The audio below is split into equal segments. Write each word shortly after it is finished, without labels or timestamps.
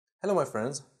Hello my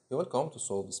friends, you're welcome to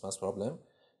solve this math problem,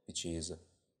 which is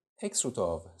x root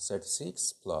of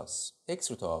 36 plus x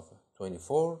root of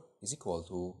 24 is equal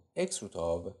to x root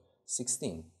of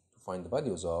 16 to find the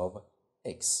values of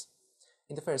x.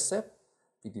 In the first step,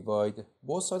 we divide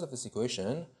both sides of this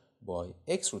equation by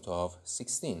x root of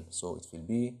 16, so it will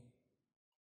be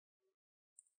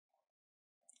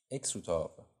x root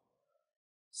of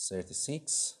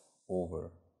 36 over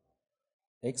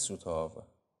x root of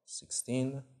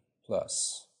 16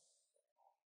 plus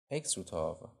x root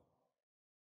of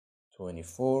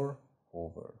 24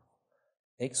 over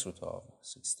x root of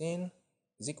 16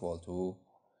 is equal to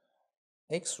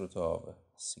x root of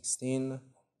 16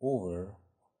 over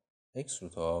x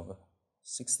root of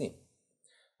 16.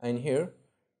 And here,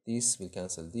 this will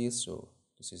cancel this, so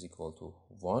this is equal to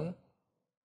 1.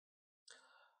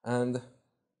 And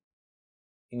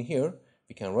in here,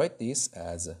 we can write this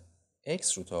as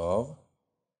x root of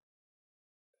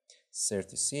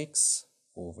 36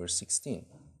 over 16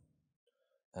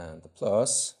 and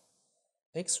plus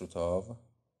x root of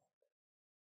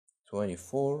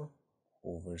 24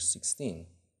 over 16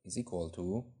 is equal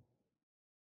to,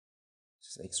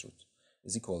 this is x root,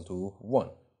 is equal to 1.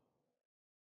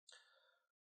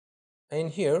 And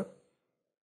here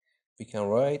we can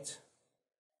write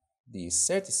this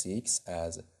 36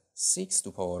 as 6 to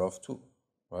the power of 2,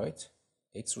 right?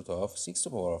 X root of 6 to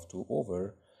the power of 2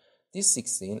 over this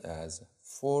 16 as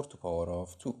 4 to the power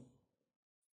of 2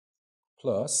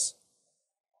 plus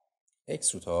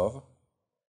x root of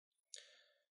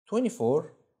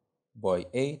 24 by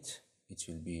 8, it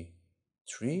will be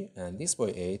 3, and this by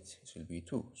 8, it will be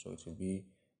 2, so it will be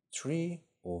 3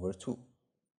 over 2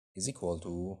 is equal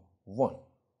to 1.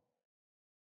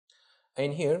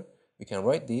 And here we can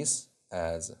write this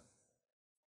as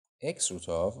x root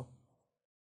of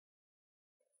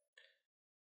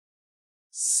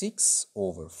 6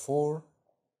 over 4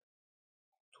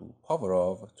 to the power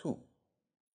of 2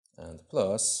 and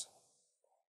plus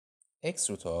x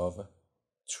root of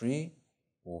 3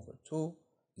 over 2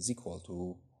 is equal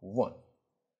to 1.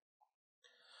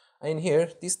 And here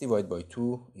this divided by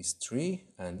 2 is 3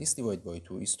 and this divided by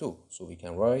 2 is 2, so we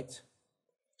can write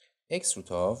x root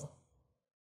of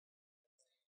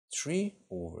 3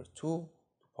 over 2 to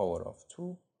the power of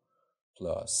 2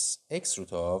 plus x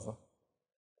root of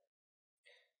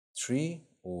 3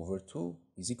 over 2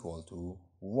 is equal to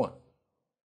 1.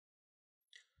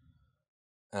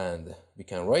 And we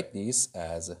can write this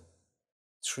as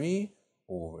 3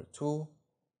 over 2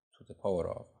 to the power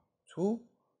of 2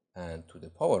 and to the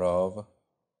power of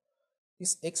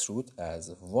this x root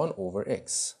as 1 over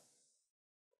x.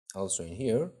 Also in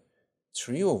here,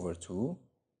 3 over 2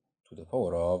 to the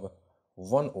power of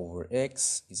 1 over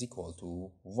x is equal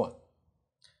to 1.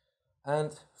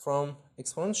 And from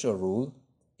exponential rule,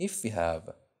 if we have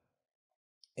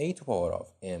a to the power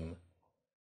of m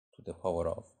to the power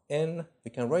of n, we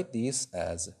can write this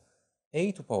as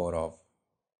a to the power of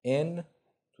n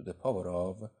to the power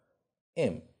of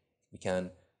m. We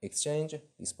can exchange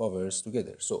these powers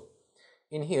together. So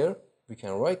in here, we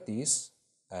can write this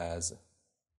as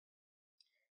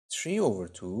 3 over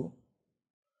 2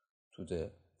 to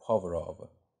the power of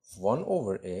 1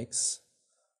 over x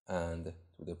and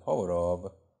to the power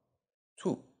of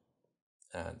 2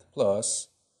 and plus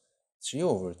 3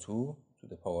 over 2 to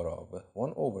the power of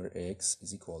 1 over x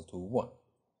is equal to 1.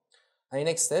 And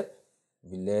next step,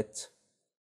 we let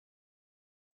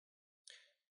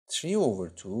 3 over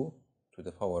 2 to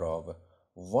the power of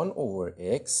 1 over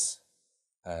x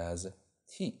as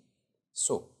t.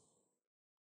 So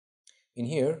in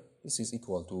here, this is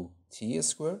equal to t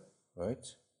squared, right?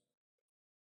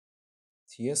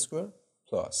 T squared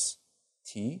plus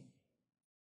t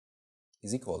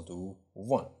is equal to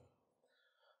 1.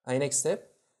 And next step,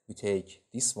 we take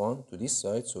this one to this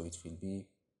side, so it will be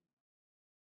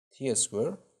t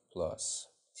squared plus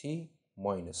t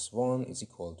minus 1 is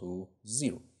equal to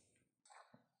 0.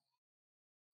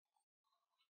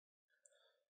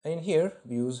 And here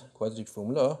we use quadratic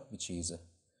formula, which is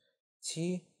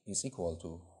t is equal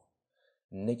to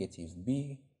negative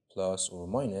b plus or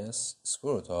minus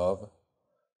square root of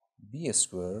b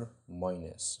squared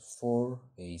minus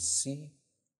 4ac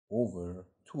over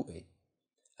 2a.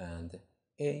 And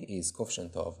a is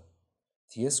coefficient of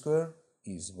t squared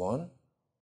is 1,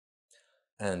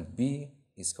 and b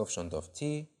is coefficient of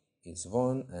t is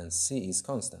 1, and c is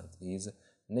constant is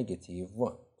negative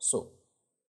 1. So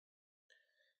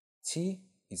t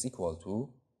is equal to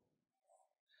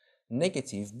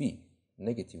negative b,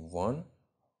 negative 1,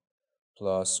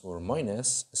 plus or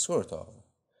minus square root of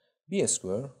b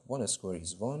squared, 1 squared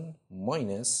is 1,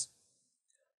 minus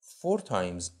 4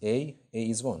 times a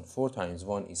is 1. 4 times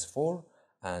 1 is 4,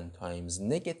 and times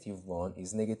negative 1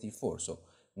 is negative 4. So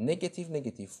negative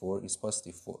 4 is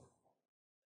positive 4.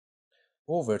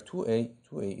 Over 2a,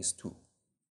 2a is 2.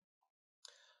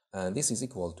 And this is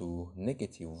equal to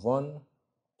negative 1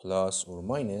 plus or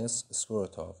minus square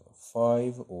root of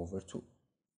 5 over 2.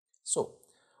 So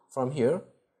from here,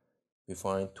 we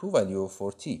find two values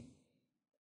for t.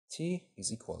 T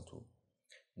is equal to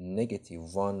negative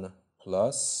 1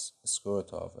 plus square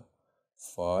root of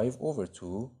 5 over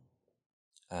 2,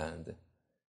 and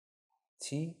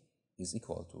t is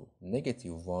equal to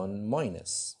negative 1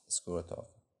 minus square root of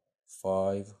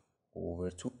 5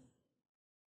 over 2.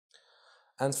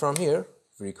 And from here,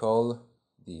 we recall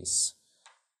this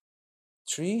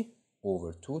 3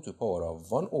 over 2 to the power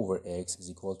of 1 over x is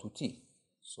equal to t.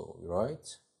 So we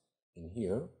write in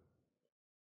here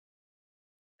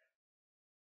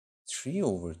 3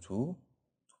 over 2 to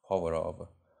the power of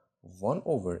 1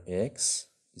 over x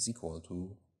is equal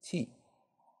to t.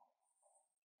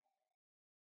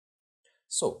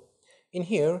 So in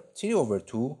here 3 over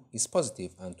 2 is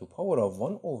positive, and to the power of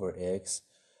 1 over x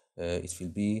it will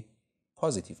be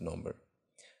positive number.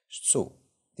 So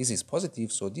this is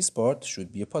positive, so this part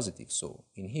should be a positive. So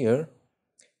in here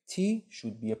t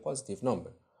should be a positive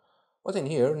number. But in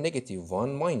here negative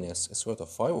 1 minus a square root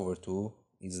of 5 over 2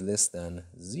 is less than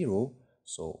 0.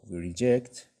 So we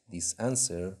reject this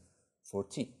answer for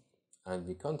t, and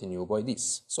we continue by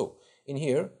this. So in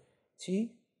here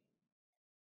t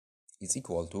is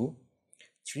equal to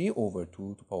 3 over 2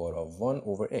 to the power of 1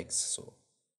 over x. So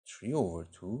 3 over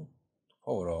 2 to the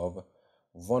power of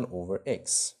 1 over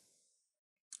x.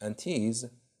 And t is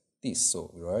this.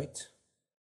 So we write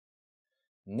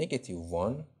negative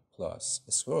 1 plus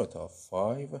a square root of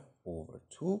 5 over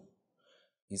 2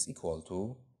 is equal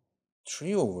to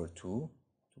 3 over 2 to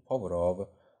the power of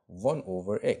 1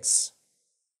 over x.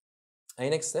 And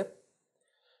next step,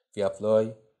 we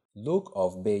apply log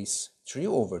of base 3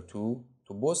 over 2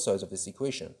 to both sides of this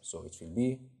equation. So it will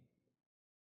be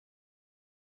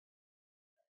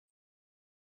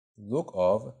log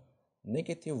of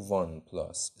negative 1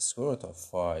 plus square root of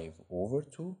 5 over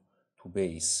 2 to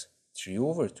base 3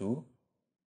 over 2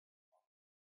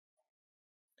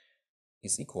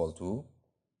 is equal to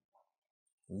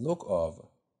log of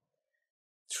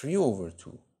 3 over 2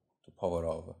 to the power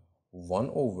of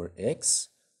 1 over x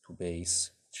to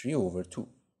base 3 over 2.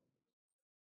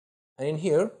 And in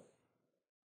here,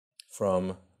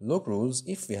 from log rules,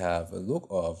 if we have a log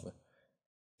of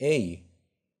a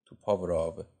to power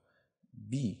of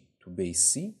b to base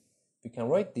c, we can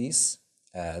write this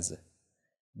as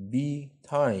b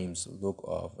times log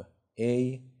of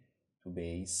a to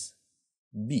base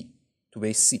b to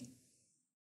base c.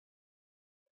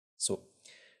 So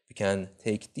we can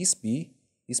take this b,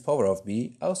 this power of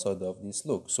b, outside of this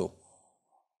log. So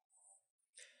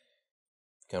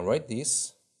we can write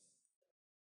this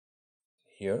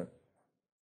here,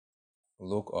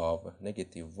 log of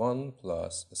negative 1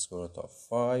 plus the square root of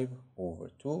 5 over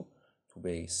 2 to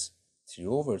base 3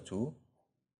 over 2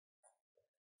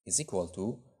 is equal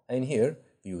to, and here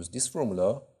we use this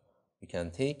formula, we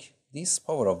can take this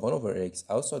power of 1 over x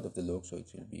outside of the log, so it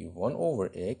will be 1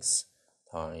 over x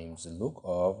times log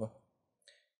of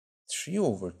 3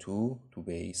 over 2 to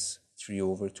base 3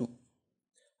 over 2.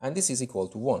 And this is equal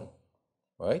to 1,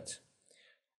 right?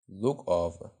 Log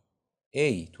of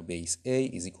a to base a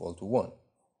is equal to 1.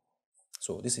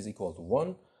 So this is equal to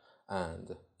 1, and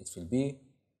it will be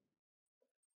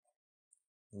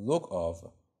log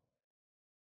of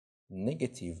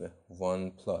negative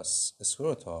 1 plus the square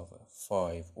root of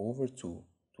 5 over 2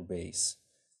 to base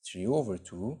 3 over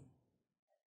 2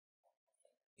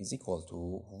 is equal to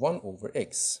 1 over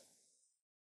x.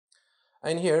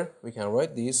 And here we can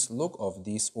write this log of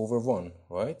this over 1,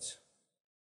 right?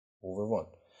 Over 1.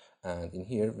 And in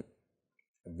here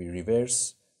we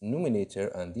reverse numerator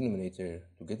and denominator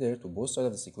together to both sides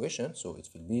of this equation. So it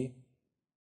will be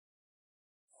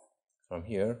from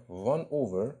here 1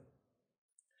 over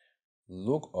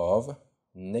log of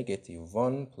negative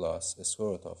 1 plus a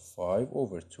square root of 5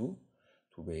 over 2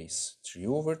 to base 3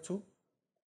 over 2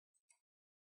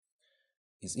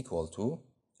 is equal to,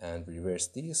 and reverse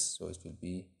this, so it will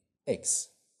be x.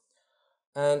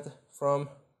 And from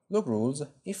log rules,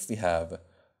 if we have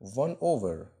 1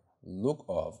 over log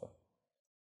of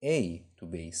a to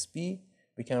base b,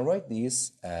 we can write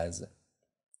this as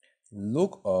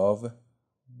log of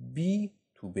b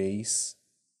to base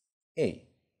a,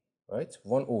 right?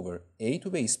 1 over a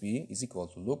to base b is equal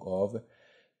to log of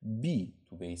b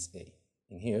to base a.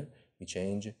 In here, we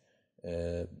change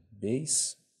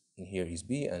base, in here is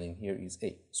b and in here is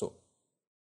a. So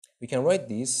We can write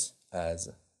this as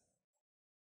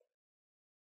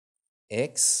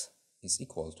x is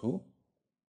equal to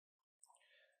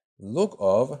log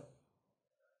of,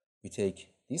 we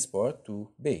take this part to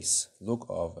base, log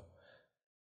of,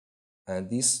 and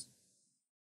this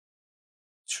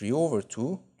 3 over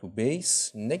 2 to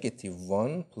base negative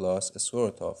 1 plus a square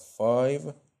root of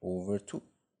 5 over 2.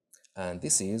 And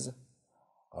this is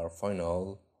our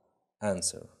final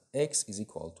answer. X is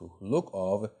equal to log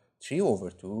of 3 over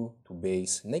 2 to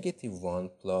base negative 1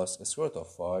 plus a square root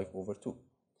of 5 over 2.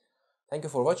 Thank you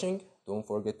for watching. Don't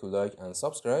forget to like and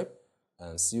subscribe,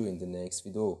 and see you in the next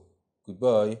video.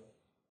 Goodbye.